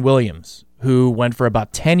Kyron Williams, who went for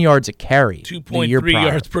about 10 yards a carry, 2.3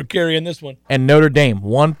 yards per carry in this one. And Notre Dame,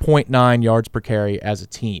 1.9 yards per carry as a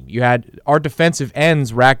team. You had our defensive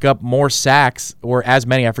ends rack up more sacks, or as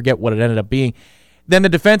many, I forget what it ended up being, than the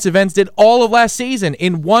defensive ends did all of last season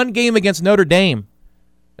in one game against Notre Dame.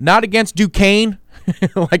 Not against Duquesne,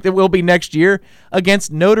 like it will be next year,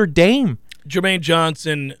 against Notre Dame. Jermaine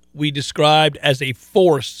Johnson, we described as a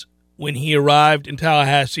force when he arrived in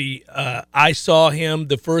Tallahassee. I saw him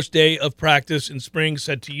the first day of practice in spring,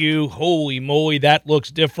 said to you, holy moly, that looks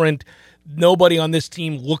different. Nobody on this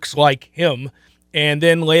team looks like him. And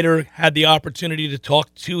then later had the opportunity to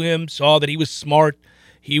talk to him, saw that he was smart,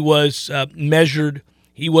 he was measured,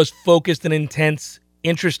 he was focused and intense,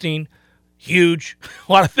 interesting, huge,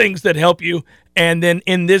 a lot of things that help you. And then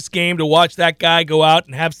in this game, to watch that guy go out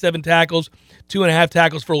and have 7 tackles, 2.5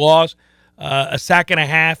 tackles for loss, a sack and a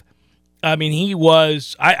half. I mean, he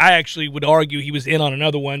was. I actually would argue he was in on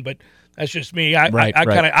another one, but that's just me.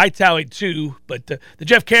 I tallied 2, but the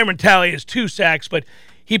Jeff Cameron tally is 2 sacks, but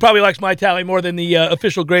he probably likes my tally more than the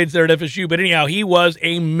official grades there at FSU. But anyhow, he was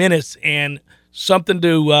a menace, and something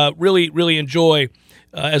to really, really enjoy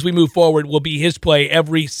as we move forward will be his play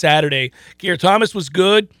every Saturday. Keir Thomas was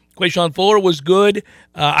good. Quayshawn Fuller was good.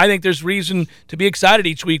 I think there's reason to be excited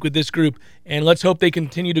each week with this group, and let's hope they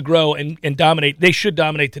continue to grow and dominate. They should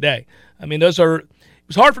dominate today. I mean, it was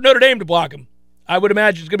hard for Notre Dame to block them. I would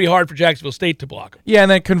imagine it's going to be hard for Jacksonville State to block them. Yeah,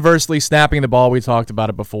 and then conversely, snapping the ball, we talked about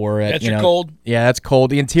it before. That's cold. Yeah, that's cold.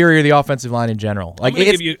 The interior, the offensive line in general. I'll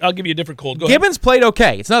give you a different cold. Go Gibbons ahead. played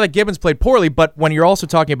okay. It's not that Gibbons played poorly, but when you're also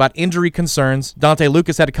talking about injury concerns, Dante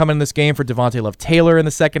Lucas had to come in this game for Devontae Love-Taylor in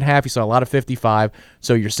the second half. You saw a lot of 55.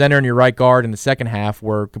 So your center and your right guard in the second half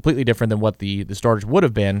were completely different than what the starters would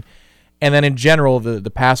have been. And then in general,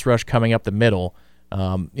 the pass rush coming up the middle,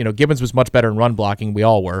 Gibbons was much better in run blocking. We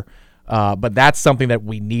all were. But that's something that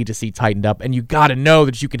we need to see tightened up. And you got to know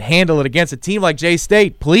that you can handle it against a team like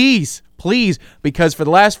J-State. Please, because for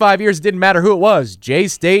the last 5 years, it didn't matter who it was.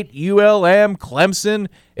 J-State, ULM, Clemson,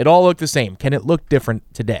 it all looked the same. Can it look different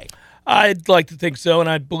today? I'd like to think so, and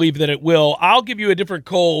I believe that it will. I'll give you a different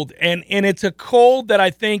cold, and it's a cold that I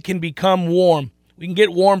think can become warm. We can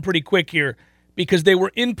get warm pretty quick here because they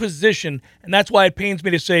were in position, and that's why it pains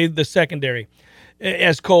me to say the secondary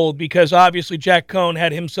as cold, because obviously Jack Cohn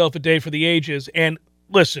had himself a day for the ages. And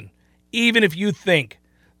listen, even if you think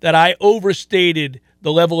that I overstated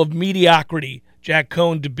the level of mediocrity Jack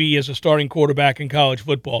Cohn to be as a starting quarterback in college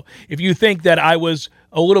football, if you think that I was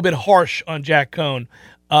a little bit harsh on Jack Cohn,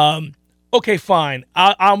 okay, fine.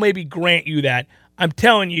 I'll maybe grant you that. I'm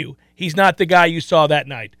telling you, he's not the guy you saw that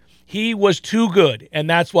night. He was too good, and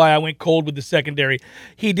that's why I went cold with the secondary.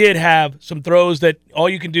 He did have some throws that all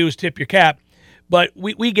you can do is tip your cap, but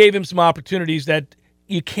we gave him some opportunities that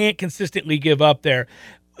you can't consistently give up there.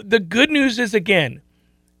 The good news is, again,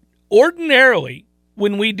 ordinarily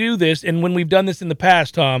when we do this, and when we've done this in the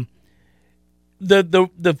past, Tom,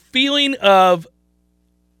 the feeling of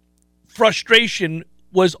frustration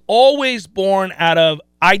was always born out of,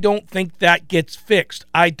 I don't think that gets fixed.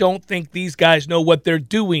 I don't think these guys know what they're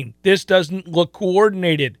doing. This doesn't look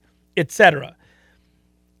coordinated, etc.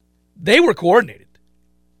 They were coordinated.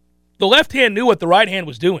 The left hand knew what the right hand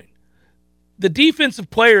was doing. The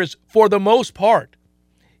defensive players, for the most part,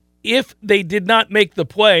 if they did not make the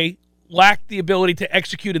play, lacked the ability to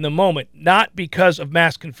execute in the moment, not because of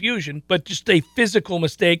mass confusion, but just a physical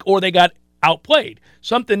mistake, or they got outplayed.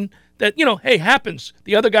 Something that, hey, happens.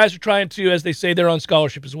 The other guys are trying to, as they say, they're on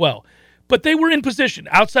scholarship as well. But they were in position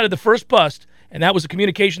outside of the first bust, and that was a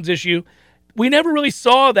communications issue. We never really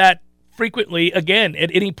saw that frequently again at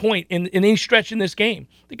any point in any stretch in this game.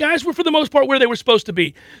 The guys were, for the most part, where they were supposed to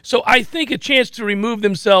be. So I think a chance to remove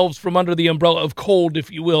themselves from under the umbrella of cold, if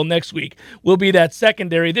you will, next week will be that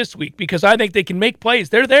secondary this week, because I think they can make plays.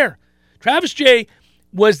 They're there. Travis Jay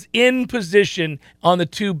was in position on the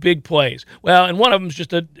two big plays. Well, and one of them is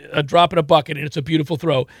just a drop in a bucket, and it's a beautiful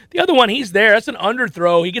throw. The other one, he's there. That's an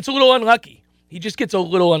underthrow. He gets a little unlucky. He just gets a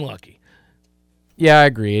little unlucky. Yeah, I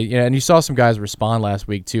agree. Yeah, and you saw some guys respond last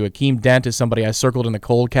week, too. Akeem Dent is somebody I circled in the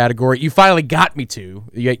cold category. You finally got me to.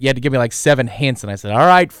 You had to give me like 7 hints, and I said, all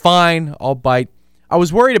right, fine, I'll bite. I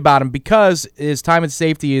was worried about him because his time at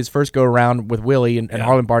safety, his first go-around with Willie and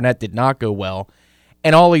Harlan Barnett did not go well.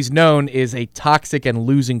 And all he's known is a toxic and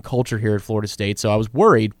losing culture here at Florida State. So I was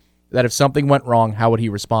worried that if something went wrong, how would he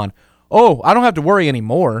respond? Oh, I don't have to worry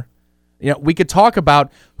anymore. We could talk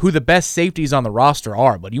about who the best safeties on the roster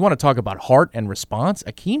are, but you want to talk about heart and response?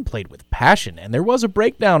 Akeem played with passion, and there was a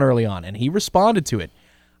breakdown early on, and he responded to it.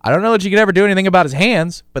 I don't know that you can ever do anything about his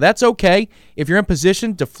hands, but that's okay. If you're in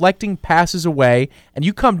position, deflecting passes away, and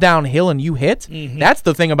you come downhill and you hit, that's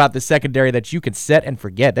the thing about the secondary that you can set and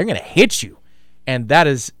forget. They're going to hit you. And that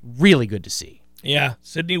is really good to see. Yeah,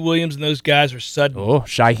 Sidney Williams and those guys are sudden. Oh,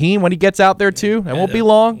 Shaheen when he gets out there too. That won't be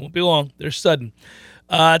long. Won't be long. They're sudden.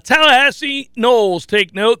 Tallahassee Knowles,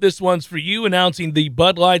 take note. This one's for you, announcing the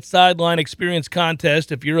Bud Light Sideline Experience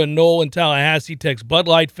Contest. If you're a Knoll in Tallahassee, text Bud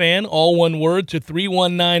Light Fan, all one word, to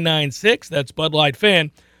 31996. That's Bud Light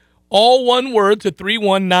Fan, all one word, to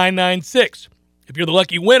 31996. If you're the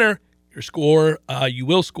lucky winner, you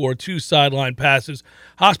will score 2 sideline passes,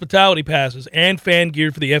 hospitality passes, and fan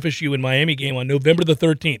gear for the FSU and Miami game on November the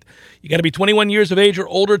 13th. You got to be 21 years of age or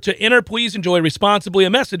older to enter. Please enjoy responsibly. A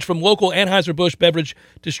message from local Anheuser-Busch beverage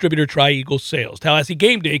distributor Tri-Eagle Sales. Tallahassee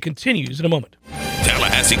Game Day continues in a moment.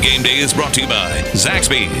 Tallahassee Game Day is brought to you by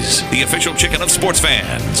Zaxby's, the official chicken of sports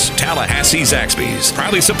fans. Tallahassee Zaxby's,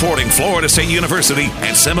 proudly supporting Florida State University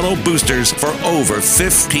and Seminole Boosters for over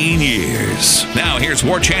 15 years. Now here's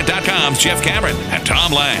WarChant.com's Jeff Cameron and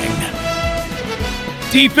Tom Lang.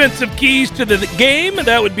 Defensive keys to the game, and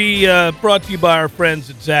that would be brought to you by our friends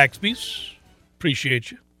at Zaxby's.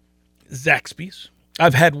 Appreciate you. Zaxby's.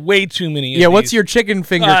 I've had way too many of these. What's your chicken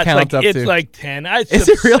finger count up to? It's like 10. Is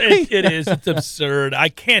it really? It is. It's absurd. I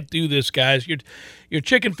can't do this, guys. Your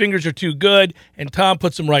chicken fingers are too good, and Tom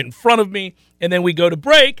puts them right in front of me, and then we go to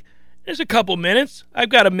break. There's a couple minutes. I've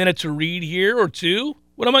got a minute to read here or two.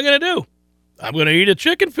 What am I going to do? I'm going to eat a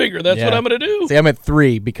chicken finger. That's what I'm going to do. See, I'm at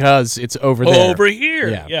 3 because it's over there. Over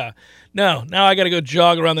here. Yeah. No, now I got to go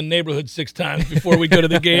jog around the neighborhood 6 times before we go to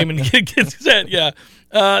the game and get set. Yeah.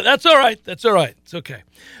 That's all right. It's okay.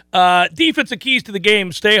 Defensive keys to the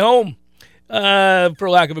game. Stay home. For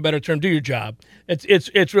lack of a better term, do your job.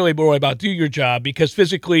 It's really more about do your job, because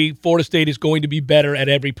physically Florida State is going to be better at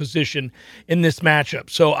every position in this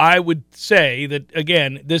matchup. So I would say that,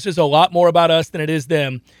 again, this is a lot more about us than it is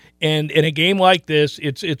them. And in a game like this,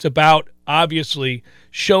 it's about obviously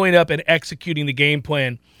showing up and executing the game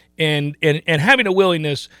plan and having a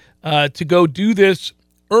willingness to go do this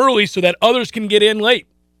early so that others can get in late.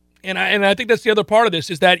 And I think that's the other part of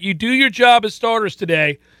this, is that you do your job as starters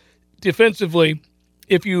today defensively.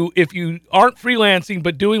 If you aren't freelancing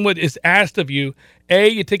but doing what is asked of you, A,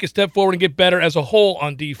 you take a step forward and get better as a whole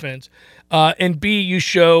on defense, and B, you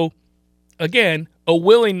show, again, a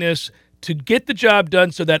willingness to get the job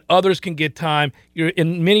done so that others can get time. You're,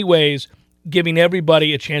 in many ways, giving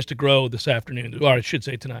everybody a chance to grow this afternoon, or I should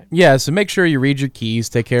say tonight. Yeah, so make sure you read your keys,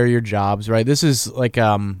 take care of your jobs, right? This is like,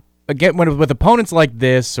 again, with opponents like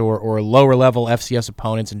this or lower-level FCS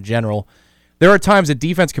opponents in general, there are times that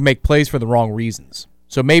defense can make plays for the wrong reasons.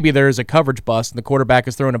 So maybe there's a coverage bust and the quarterback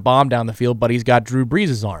is throwing a bomb down the field, but he's got Drew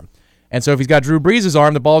Brees' arm. And so if he's got Drew Brees'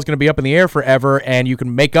 arm, the ball is going to be up in the air forever, and you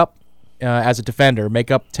can make up, as a defender,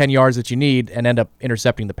 make up 10 yards that you need and end up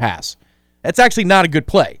intercepting the pass. That's actually not a good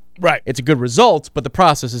play. Right. It's a good result, but the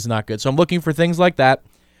process is not good. So I'm looking for things like that.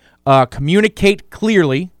 Communicate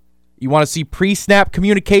clearly. You want to see pre-snap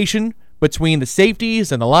communication between the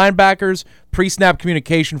safeties and the linebackers, pre-snap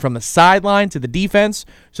communication from the sideline to the defense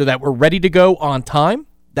so that we're ready to go on time.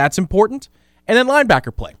 That's important. And then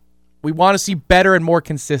linebacker play. We want to see better and more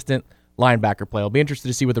consistent linebacker play. I'll be interested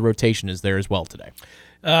to see what the rotation is there as well today.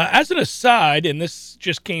 As an aside, and this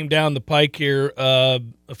just came down the pike here a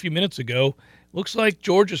few minutes ago, looks like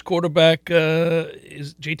Georgia's quarterback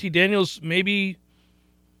is JT Daniels maybe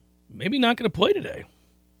not going to play today.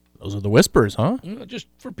 Those are the whispers, huh? Just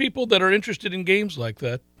for people that are interested in games like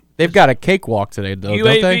that. They've got a cakewalk today, though,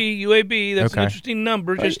 don't they? UAB, that's an interesting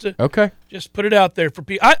number. Just put it out there for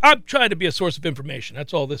people. I'm trying to be a source of information.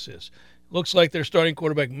 That's all this is. Looks like their starting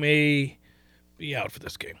quarterback may be out for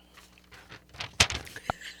this game.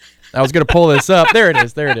 I was going to pull this up. There it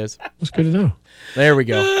is. That's good to know. There we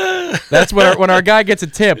go. That's when our guy gets a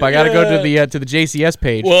tip. I got to go to the JCS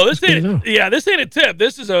page. Well, this ain't a tip.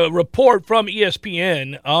 This is a report from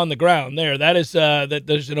ESPN on the ground. That is that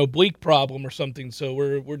there's an oblique problem or something. So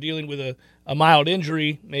we're dealing with a mild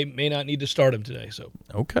injury. May not need to start him today. So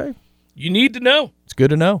okay. You need to know. It's good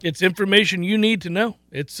to know. It's information you need to know.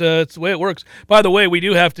 It's the way it works. By the way, we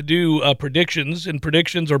do have to do predictions, and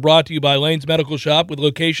predictions are brought to you by Lane's Medical Shop with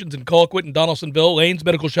locations in Colquitt and Donaldsonville. Lane's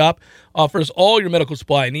Medical Shop offers all your medical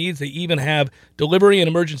supply needs. They even have delivery and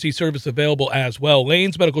emergency service available as well.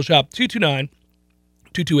 Lane's Medical Shop,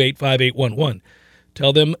 229-228-5811.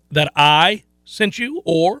 Tell them that I sent you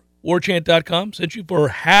or warchant.com sent you for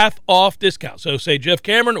half off discount. So say Jeff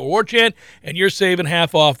Cameron or Warchant, and you're saving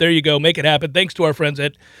half off. There you go. Make it happen. Thanks to our friends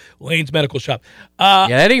at Lane's Medical Shop. Yeah,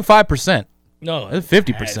 that ain't 5%. No. That's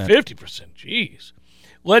 50%. 50%. Jeez.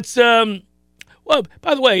 Let's, well,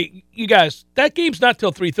 by the way, you guys, that game's not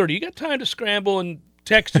till 3:30. You got time to scramble and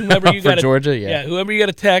text whomever you got to. Georgia, yeah. Whoever you got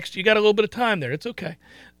to text. You got a little bit of time there. It's okay.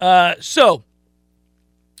 So,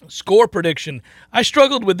 score prediction. I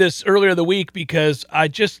struggled with this earlier in the week because I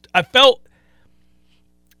felt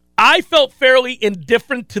fairly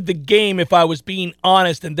indifferent to the game, if I was being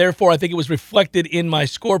honest, and therefore I think it was reflected in my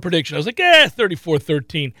score prediction. I was like,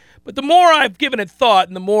 34-13. But the more I've given it thought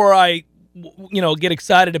and the more I get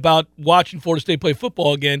excited about watching Florida State play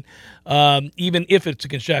football again, even if it's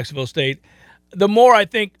against Jacksonville State, the more I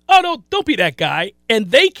think, oh, no, don't be that guy. And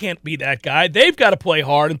they can't be that guy. They've got to play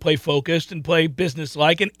hard and play focused and play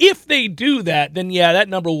businesslike. And if they do that, then, yeah, that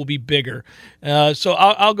number will be bigger. So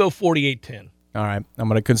I'll go 48-10. All right. I'm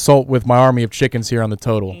going to consult with my army of chickens here on the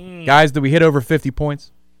total. Guys, did we hit over 50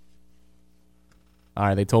 points? All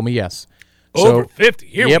right. They told me yes. Over 50.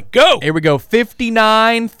 Here we go. Here we go.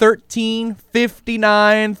 59-13,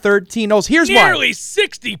 59-13. Oh, here's why. Nearly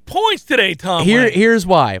 60 points today, Tom. Here's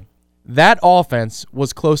why. That offense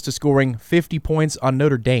was close to scoring 50 points on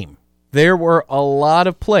Notre Dame. There were a lot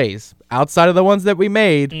of plays outside of the ones that we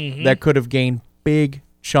made that could have gained big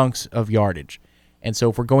chunks of yardage. And so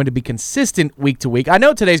if we're going to be consistent week to week, I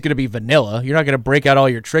know today's going to be vanilla. You're not going to break out all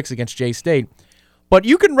your tricks against J-State. But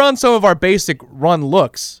you can run some of our basic run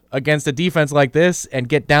looks against a defense like this and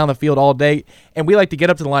get down the field all day. And we like to get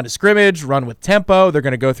up to the line of scrimmage, run with tempo. They're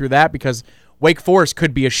going to go through that because Wake Forest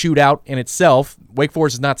could be a shootout in itself. Wake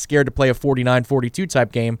Forest is not scared to play a 49-42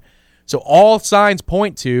 type game. So all signs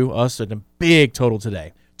point to us at a big total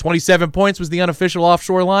today. 27 points was the unofficial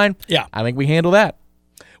offshore line. Yeah. I think we handle that.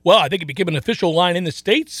 Well, I think it became an official line in the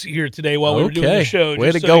States here today while we were doing the show.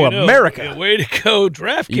 Way to go, America. Yeah, way to go,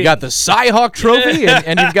 DraftKings. You got the Cy-Hawk trophy,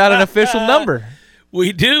 and you've got an official number.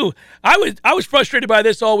 We do. I was frustrated by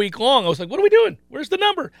this all week long. I was like, what are we doing? Where's the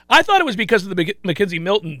number? I thought it was because of the Mackenzie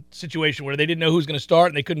Milton situation where they didn't know who was going to start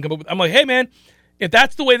and they couldn't come up with it. I'm like, hey, man, if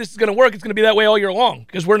that's the way this is going to work, it's going to be that way all year long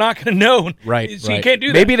because we're not going to know. Right. So you can't do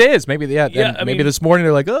that. Maybe it is. Maybe this morning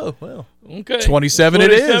they're like, oh, well, okay. 27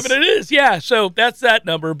 it is. 27 it is. Yeah, so that's that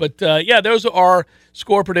number. But, those are our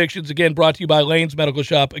score predictions, again, brought to you by Lane's Medical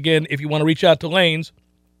Shop. Again, if you want to reach out to Lane's,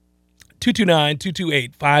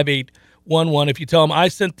 229-228-5811. If you tell them I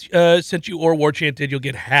sent you or Warchant did, you'll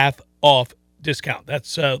get half off discount.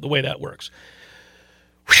 That's the way that works.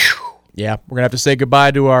 Whew. Yeah, we're going to have to say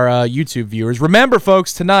goodbye to our YouTube viewers. Remember,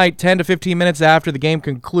 folks, tonight, 10 to 15 minutes after the game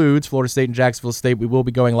concludes, Florida State and Jacksonville State, we will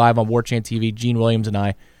be going live on Warchant TV, Gene Williams and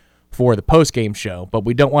I, for the post-game show, but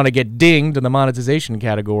we don't want to get dinged in the monetization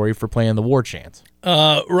category for playing the war chants.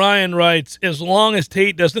 Ryan writes, as long as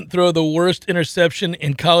Tate doesn't throw the worst interception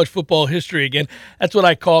in college football history again. That's what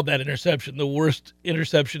I called that interception, the worst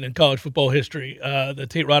interception in college football history, the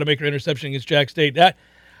Tate Rodemaker interception against Jack State.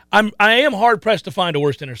 I am hard-pressed to find a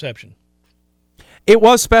worst interception. It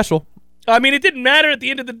was special. I mean, it didn't matter at the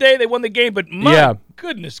end of the day. They won the game, but my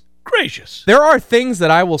goodness gracious. There are things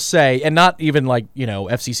that I will say, and not even like,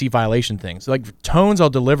 FCC violation things. Like tones,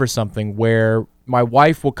 I'll deliver something where my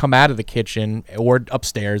wife will come out of the kitchen or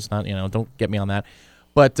upstairs, not, don't get me on that.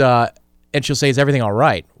 But, and she'll say, is everything all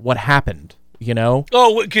right? What happened?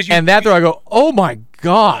 Oh, because and that there I go, oh my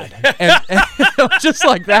God. and just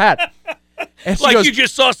like that. And she goes, you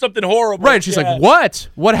just saw something horrible. Right. She's like, what?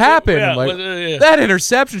 What happened? Yeah, like, that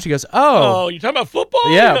interception. She goes, oh. Oh, you're talking about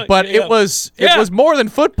football? Yeah, but it was more than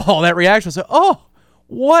football, that reaction. I said, oh,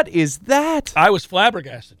 what is that? I was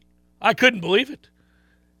flabbergasted. I couldn't believe it.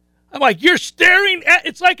 I'm like, you're staring at –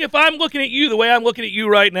 it's like if I'm looking at you the way I'm looking at you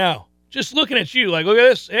right now. Just looking at you like, look at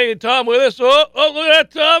this. Hey, Tom, look at this. Oh, look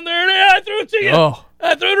at that, Tom. There it is. I threw it to you. Oh.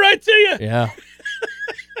 I threw it right to you. Yeah.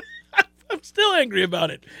 I'm still angry about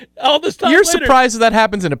it. All this time You're later. surprised that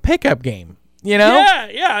happens in a pickup game,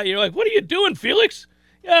 Yeah. You're like, what are you doing, Felix?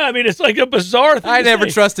 Yeah, I mean, it's like a bizarre thing. I never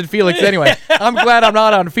trusted Felix anyway. I'm glad I'm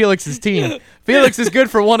not on Felix's team. Felix is good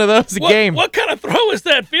for one of those a game. What kind of throw is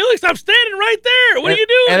that, Felix? I'm standing right there. What are you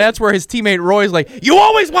doing? And that's where his teammate Roy's like, you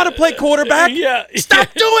always want to play quarterback? Yeah.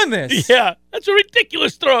 Stop doing this. Yeah, that's a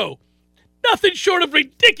ridiculous throw. Nothing short of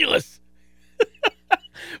ridiculous.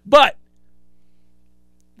 But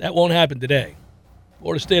that won't happen today.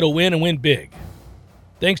 Florida State will win and win big.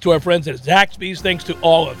 Thanks to our friends at Zaxby's. Thanks to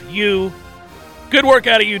all of you. Good work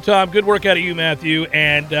out of you, Tom. Good work out of you, Matthew.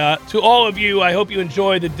 And to all of you, I hope you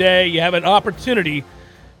enjoy the day. You have an opportunity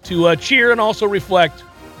to cheer and also reflect.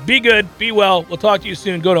 Be good. Be well. We'll talk to you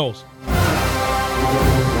soon. Go Noles.